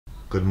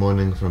Good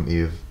morning from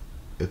Eve.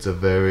 It's a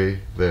very,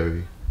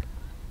 very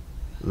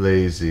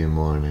lazy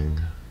morning.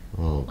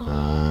 Oh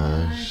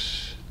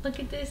gosh. Look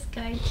at this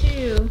guy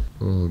too.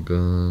 Oh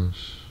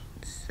gosh.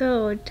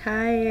 So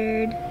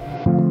tired.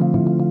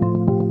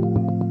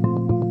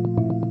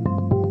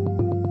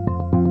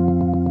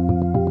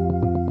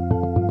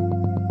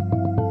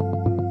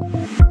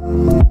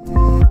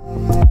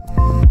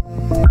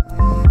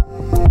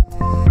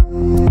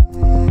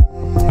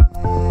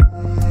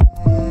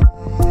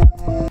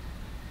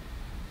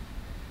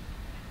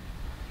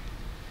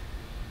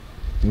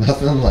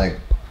 Nothing like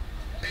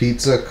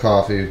pizza,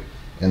 coffee,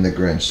 and the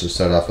Grinch to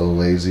start off a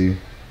lazy,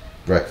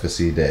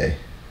 breakfasty day.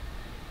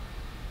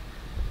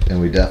 And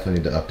we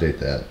definitely need to update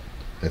that.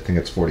 I think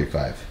it's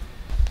 45.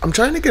 I'm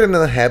trying to get into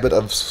the habit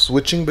of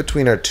switching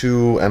between our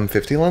two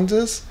M50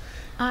 lenses.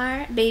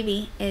 Our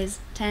baby is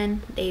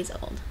 10 days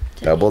old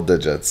today. Double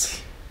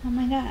digits. Oh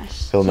my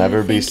gosh. He'll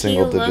never be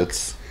single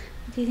digits.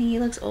 Do you think he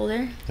looks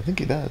older? I think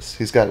he does.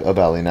 He's got a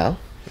belly now.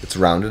 It's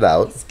rounded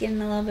out. He's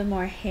getting a little bit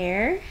more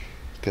hair.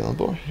 Getting a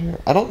little more hair.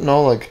 I don't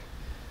know, like,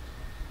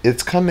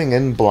 it's coming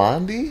in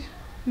blondie.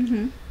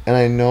 Mm-hmm. And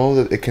I know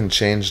that it can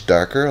change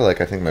darker. Like,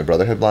 I think my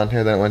brother had blonde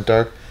hair, then it went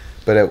dark.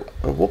 But at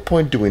what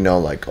point do we know,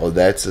 like, oh,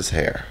 that's his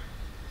hair?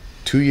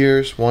 2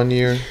 years, 1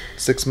 year,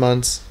 6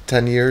 months,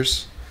 10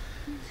 years?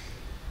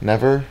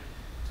 Never?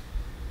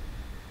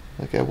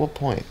 Like, at what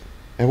point?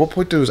 At what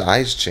point do his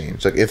eyes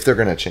change? Like, if they're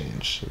going to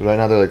change. Right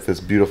now they're like this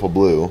beautiful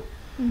blue.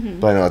 Mm-hmm.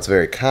 But I know it's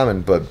very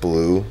common, but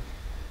blue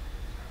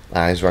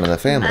eyes run in the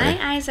family. My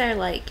eyes are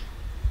like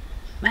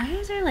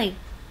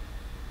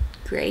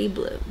gray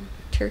blue,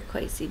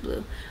 turquoisey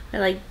blue.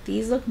 But like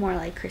these look more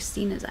like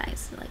Christina's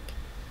eyes, like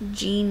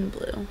jean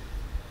blue.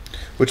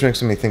 Which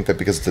makes me think that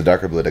because it's a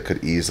darker blue, it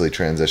could easily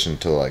transition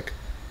to like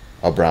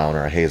a brown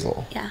or a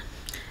hazel. Yeah,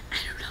 I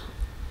don't know.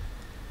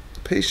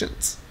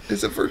 Patience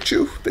is a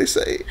virtue, they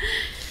say.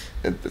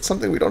 And it's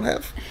something we don't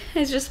have.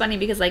 It's just funny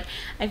because like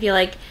I feel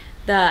like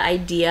the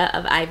idea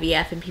of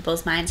IVF in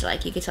people's minds are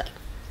like you get to like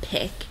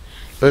pick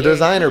the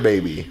designer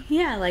baby.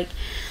 Yeah, like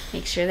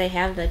make sure they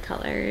have the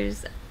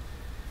colors.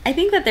 I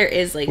think that there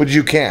is like, which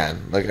you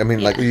can, like, I mean,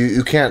 yeah. Like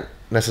you can't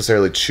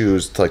necessarily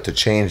choose to like to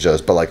change those,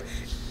 but like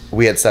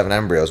we had 7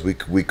 embryos, we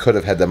could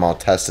have had them all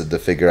tested to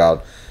figure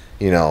out,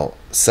 you know,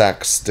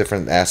 sex,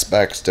 different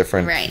aspects,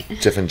 different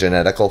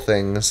genetical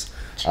things.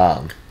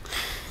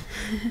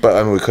 But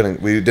I mean,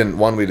 we wouldn't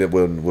want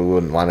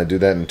to do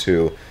that, and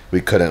 2,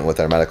 we couldn't with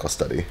our medical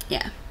study.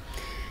 Yeah.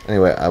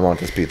 Anyway, I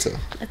want this pizza.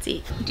 Let's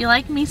eat. Do you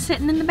like me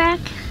sitting in the back?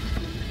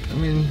 I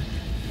mean,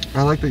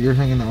 I like that you're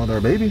hanging out with our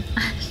baby.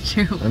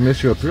 True. I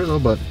miss you up here though,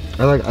 but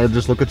I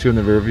just look at you in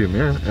the rearview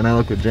mirror, and I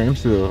look at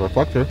James through the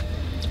reflector.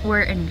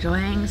 We're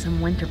enjoying some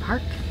winter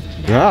park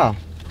today. Yeah.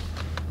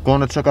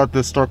 Going to check out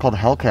this store called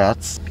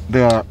Hellcats.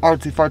 They are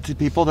artsy-fartsy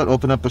people that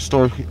open up a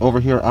store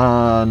over here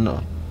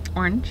on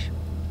Orange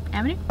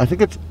Avenue? I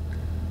think it's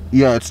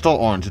still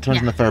Orange. It turns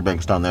into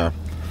Fairbanks down there.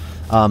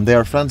 They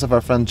are friends of our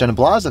friend Jenna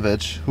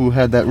Blazevich, who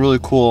had that really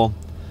cool,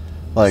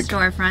 like,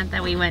 storefront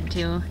that we went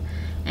to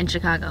in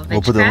Chicago.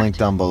 We'll put the link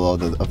down below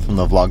from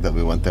the vlog that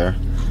we went there.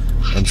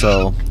 And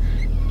so,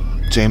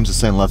 James is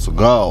saying, let's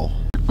go.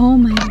 Oh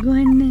my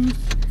goodness.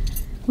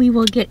 We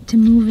will get to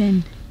move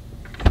in.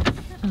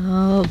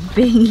 Oh,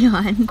 big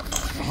yawn.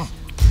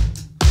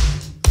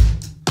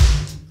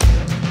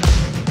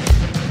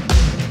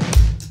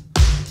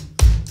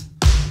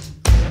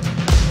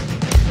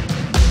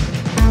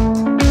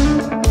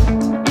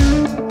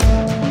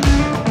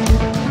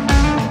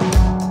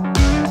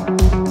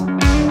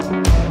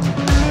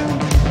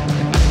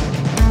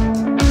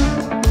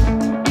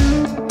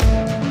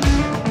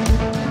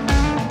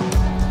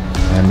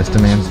 Mr.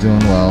 Man's doing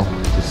well,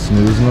 just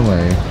snoozing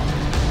away.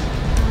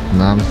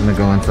 Mom's gonna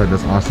go inside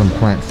this awesome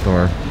plant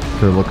store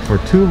to look for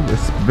 2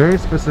 very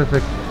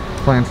specific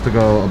plants to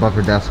go above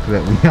her desk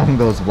that we hung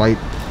those white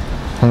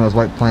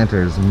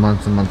planters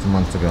months and months and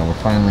months ago. We're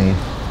finally,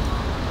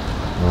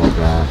 oh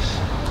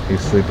gosh, he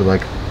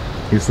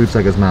sleeps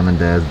like his mom and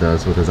dad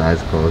does with his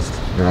eyes closed.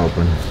 They're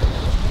open.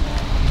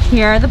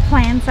 Here are the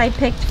plants I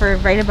picked for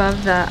right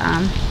above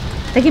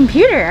the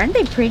computer. Aren't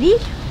they pretty?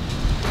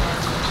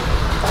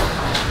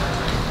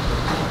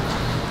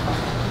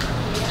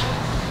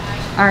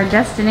 Our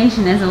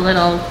destination is a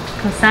little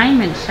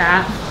consignment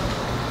shop.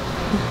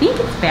 I think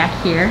it's back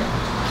here.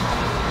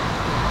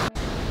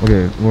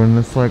 Okay, we're in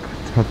this like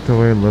tucked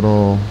away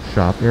little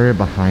shop area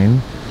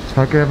behind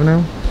Park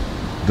Avenue.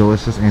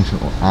 Delicious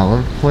ancient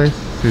olive place.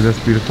 See this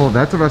beautiful?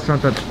 That's a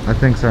restaurant that I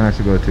think Sarah and I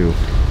should go to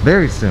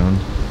very soon,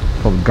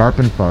 called Garp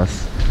and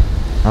Fuss.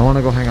 I want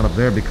to go hang out up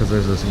there because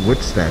there's this witch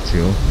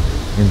statue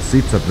and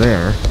seats up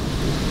there.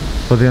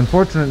 But the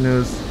unfortunate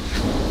news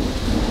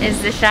is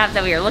the shop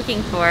that we were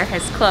looking for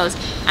has closed.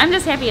 I'm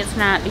just happy it's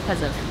not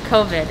because of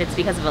COVID, it's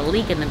because of a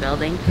leak in the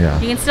building. Yeah.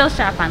 You can still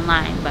shop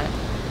online, but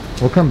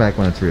we'll come back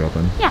when it's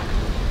reopened. Yeah.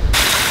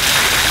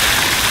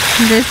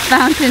 This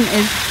fountain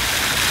is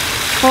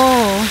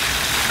full.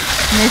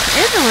 This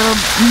is a little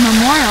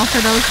memorial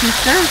for those who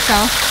served,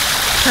 so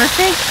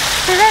perfect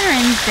for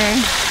Veterans Day.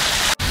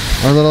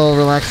 Our little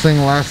relaxing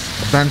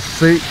last bench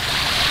seat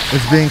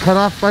is being cut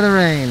off by the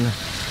rain.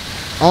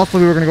 Also,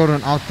 we were going to go to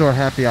an outdoor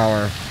happy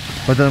hour,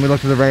 but then we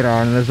looked at the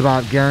radar and there's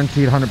about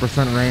guaranteed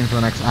 100% rain for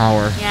the next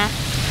hour. Yeah.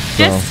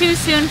 Just too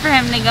soon for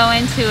him to go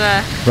into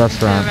a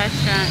restaurant.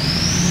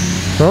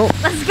 So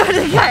let's go to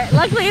the car.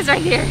 Luckily it's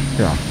right here.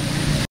 Yeah.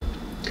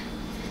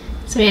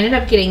 So we ended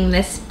up getting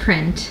this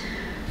print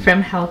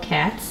from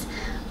Hellcats.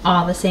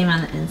 All the same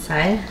on the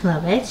inside.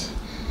 Love it.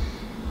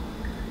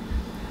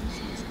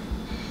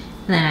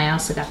 And then I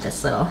also got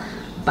this little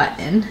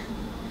button.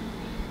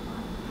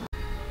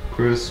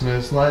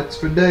 Christmas lights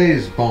for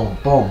days, boom,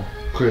 boom.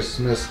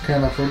 Christmas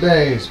candle for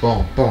days,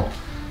 boom, boom.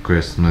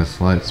 Christmas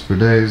lights for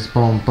days,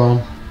 boom,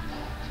 boom.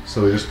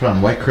 So we just put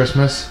on White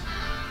Christmas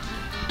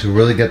to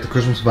really get the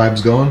Christmas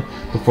vibes going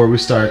before we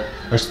start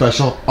our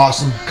special,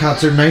 awesome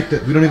concert night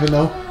that we don't even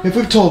know if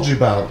we've told you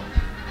about.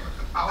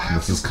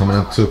 This is coming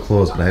up to a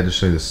close, but I had to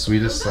show you the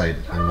sweetest sight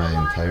in my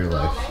entire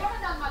life.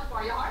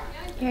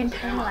 Your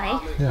entire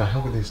life? Yeah,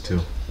 look at these two.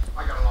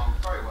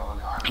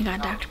 I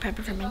got Dr.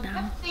 Pepper from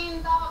McMahon.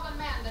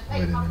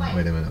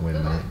 Wait a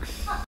minute.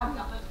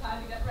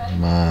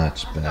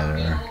 Much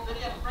better.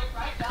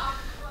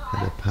 I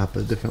had to pop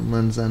a different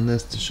lens on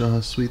this to show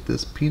how sweet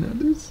this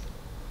peanut is.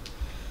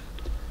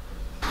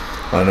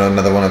 I know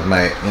another one of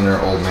my inner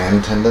old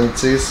man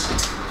tendencies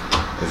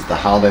is the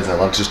holidays. I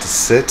love just to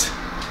sit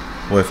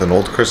with an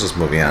old Christmas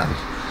movie on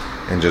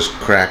and just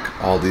crack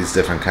all these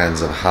different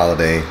kinds of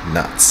holiday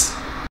nuts.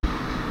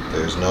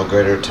 There's no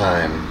greater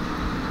time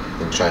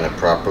than trying to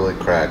properly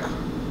crack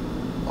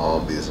all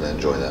of these and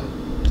enjoy them.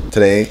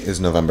 Today is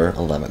November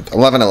 11th.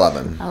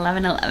 11/11.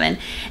 11/11.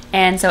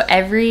 And so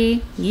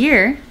every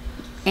year,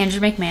 Andrew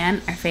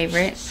McMahon, our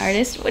favorite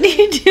artist, what are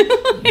you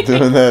doing?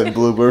 Doing that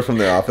blooper from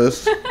The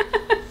Office.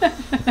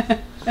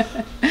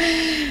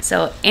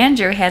 So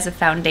Andrew has a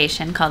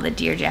foundation called the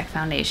Dear Jack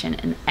Foundation,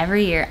 and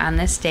every year on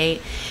this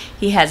date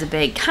he has a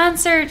big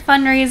concert,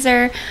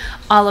 fundraiser,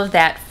 all of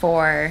that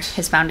for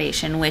his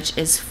foundation, which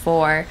is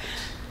for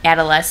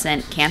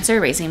adolescent cancer,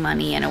 raising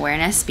money and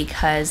awareness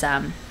because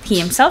he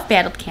himself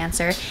battled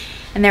cancer,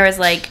 and there was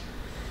like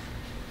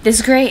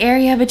this gray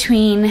area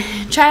between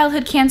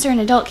childhood cancer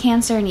and adult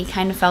cancer, and he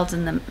kind of fell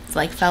in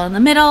the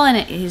middle, and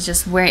he's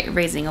just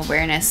raising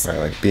awareness. Right,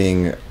 like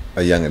being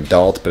a young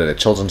adult, but at a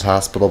children's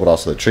hospital, but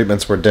also the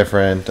treatments were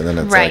different, and then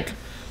it's like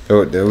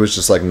it was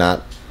just like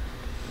not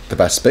the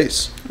best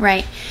space.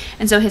 Right,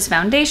 and so his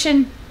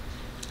foundation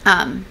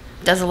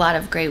does a lot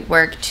of great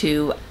work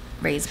to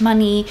raise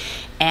money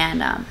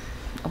and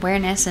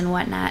awareness and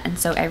whatnot, and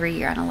so every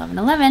year on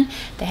 11/11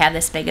 they have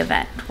this big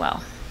event.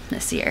 Well,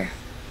 this year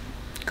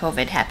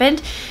COVID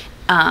happened,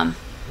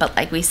 but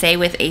like we say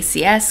with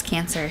ACS,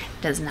 cancer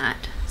does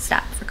not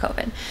stop for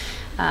COVID.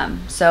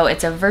 So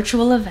it's a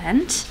virtual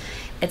event.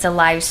 It's a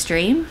live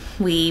stream.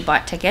 We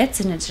bought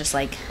tickets, and it's just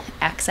like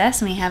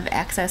access, and we have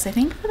access, I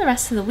think, for the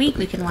rest of the week.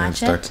 We can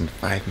watch it. It starts in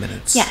 5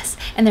 minutes. Yes,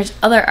 and there's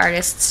other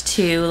artists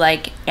too,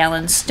 like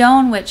Alan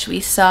Stone, which we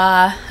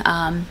saw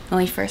when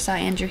we first saw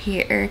Andrew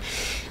here,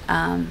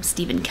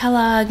 Stephen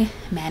Kellogg,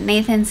 Matt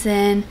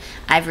Nathanson,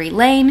 Ivory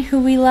Lane, who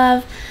we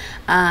love.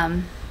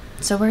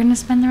 So we're gonna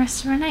spend the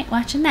rest of our night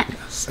watching that.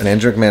 Yes. And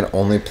Andrew McMahon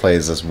only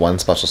plays this one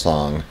special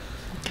song,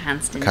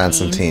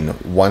 Constantine,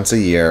 once a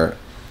year.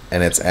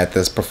 And it's at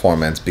this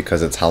performance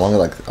because it's how long?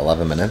 Like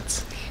 11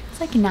 minutes?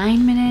 It's like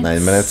 9 minutes.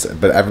 9 minutes,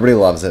 but everybody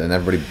loves it and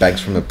everybody begs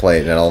from the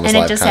plate at all of his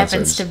live concerts. And it just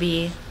happens to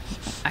be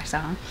our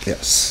song.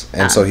 Yes.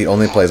 And so he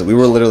only plays it. We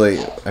were literally,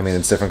 I mean,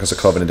 it's different because of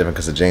COVID and different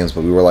because of James,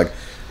 but we were like,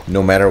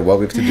 no matter what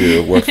we have to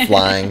do, we're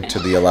flying to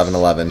the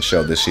 11/11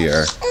 show this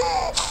year.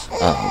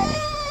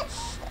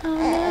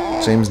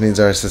 James needs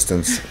our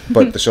assistance,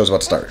 but the show's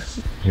about to start.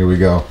 Here we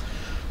go.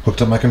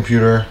 Hooked up my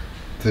computer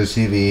to the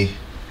TV.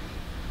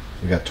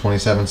 We got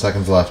 27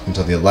 seconds left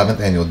until the 11th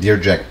annual Dear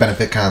Jack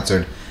benefit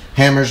concert,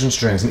 Hammers and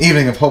Strings, an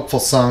evening of hopeful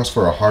songs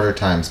for our harder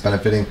times,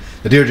 benefiting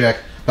the Dear Jack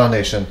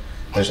Foundation.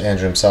 There's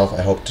Andrew himself.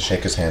 I hope to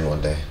shake his hand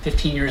one day.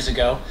 15 years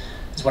ago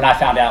is when I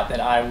found out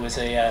that I was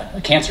a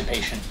cancer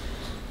patient,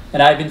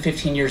 and I've been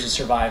 15 years a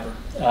survivor.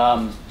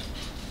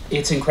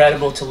 It's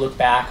incredible to look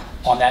back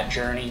on that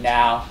journey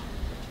now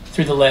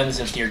through the lens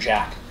of Dear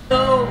Jack.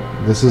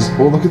 This is,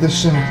 oh, look at this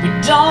shot. We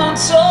don't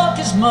talk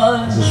as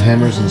much. This is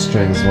Hammers and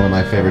Strings, one of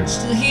my favorite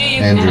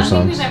Andrew songs. I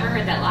don't think we've ever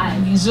heard that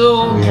live. These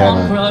old We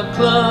haven't.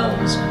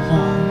 clubs, come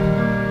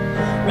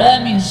on,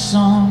 write me a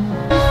song.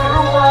 For a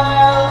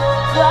while,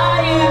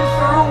 flying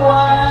for a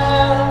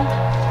while.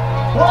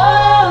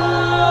 Whoa,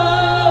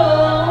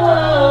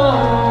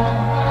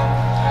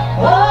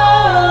 whoa, whoa.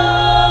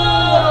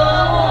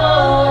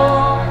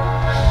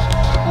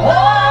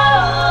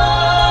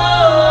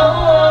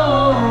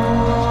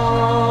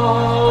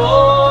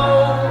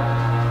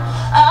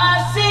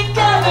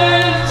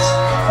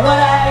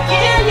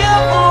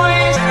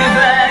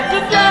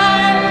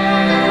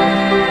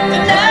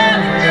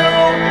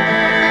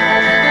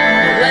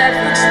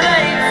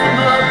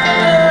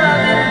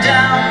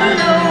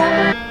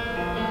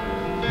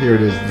 Here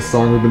it is, the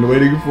song we've been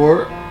waiting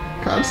for,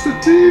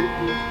 Constantine.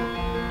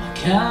 I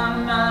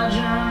can't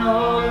imagine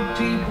all the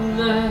people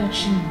that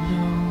you know.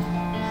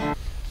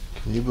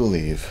 Can you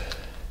believe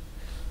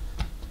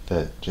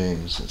that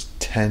James is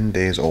 10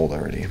 days old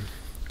already?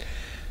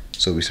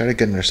 So we started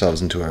getting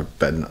ourselves into our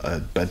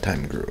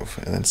bedtime groove,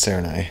 and then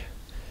Sarah and I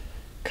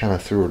kind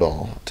of threw it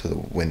all to the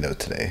window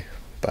today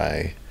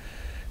by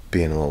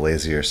being a little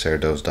lazier. Sarah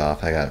dozed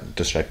off. I got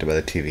distracted by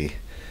the TV.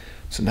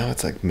 So now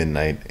it's like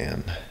midnight,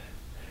 and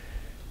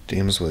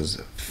James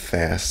was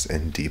fast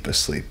and deep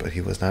asleep, but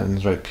he was not in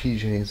his right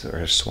PJs or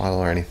his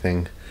swaddle or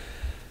anything.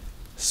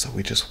 So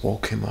we just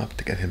woke him up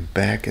to get him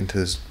back into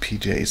his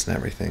PJs and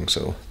everything.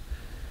 So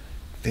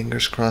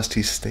fingers crossed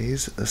he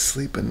stays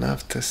asleep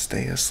enough to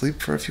stay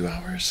asleep for a few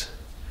hours.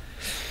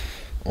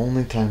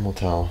 Only time will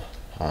tell.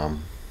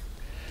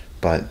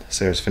 But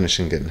Sarah's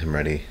finishing getting him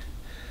ready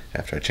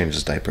after I change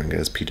his diaper and get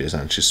his PJs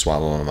on. She's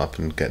swaddling him up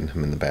and getting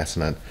him in the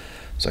bassinet.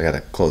 So I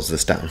gotta close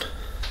this down.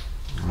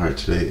 Alright,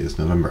 today is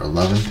November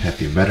 11th.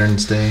 Happy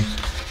Veterans Day.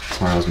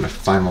 Tomorrow is my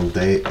final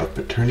day of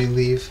paternity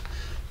leave.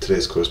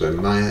 Today's quote is by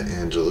Maya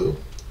Angelou.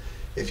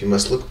 If you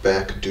must look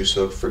back, do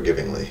so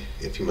forgivingly.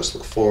 If you must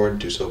look forward,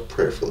 do so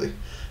prayerfully.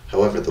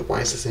 However, the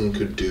wisest thing you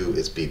could do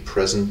is be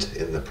present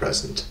in the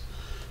present.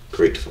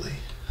 Gratefully.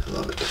 I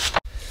love it.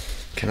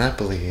 Cannot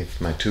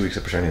believe my 2 weeks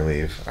of paternity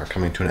leave are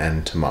coming to an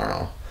end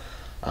tomorrow.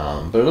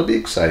 But it'll be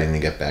exciting to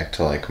get back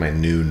to like my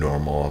new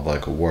normal of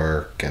like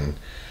work and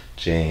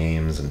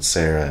James and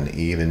Sarah and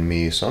Eve and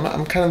me. So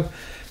I'm kind of,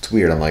 it's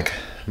weird. I'm like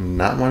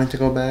not wanting to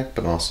go back,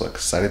 but also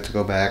excited to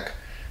go back.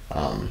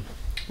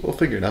 We'll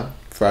figure it out.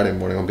 Friday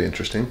morning will be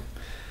interesting.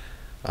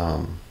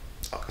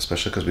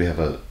 Especially because we have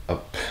an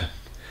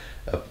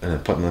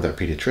appointment with our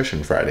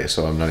pediatrician Friday,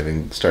 so I'm not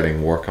even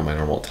starting work on my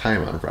normal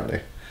time on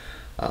Friday.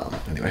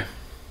 Anyway,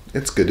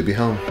 it's good to be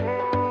home.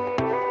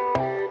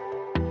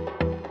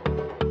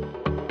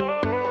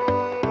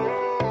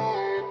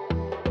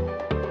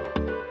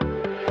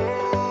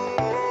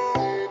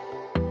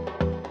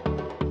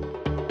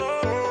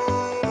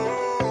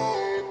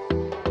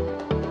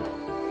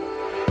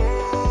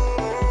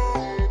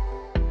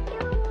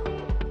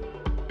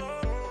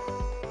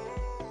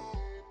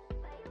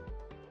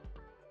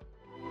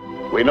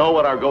 We know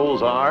what our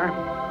goals are.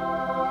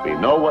 We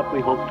know what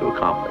we hope to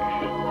accomplish.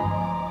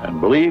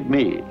 And believe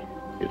me,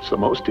 it's the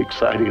most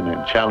exciting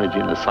and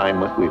challenging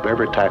assignment we've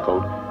ever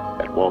tackled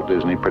at Walt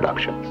Disney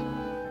Productions.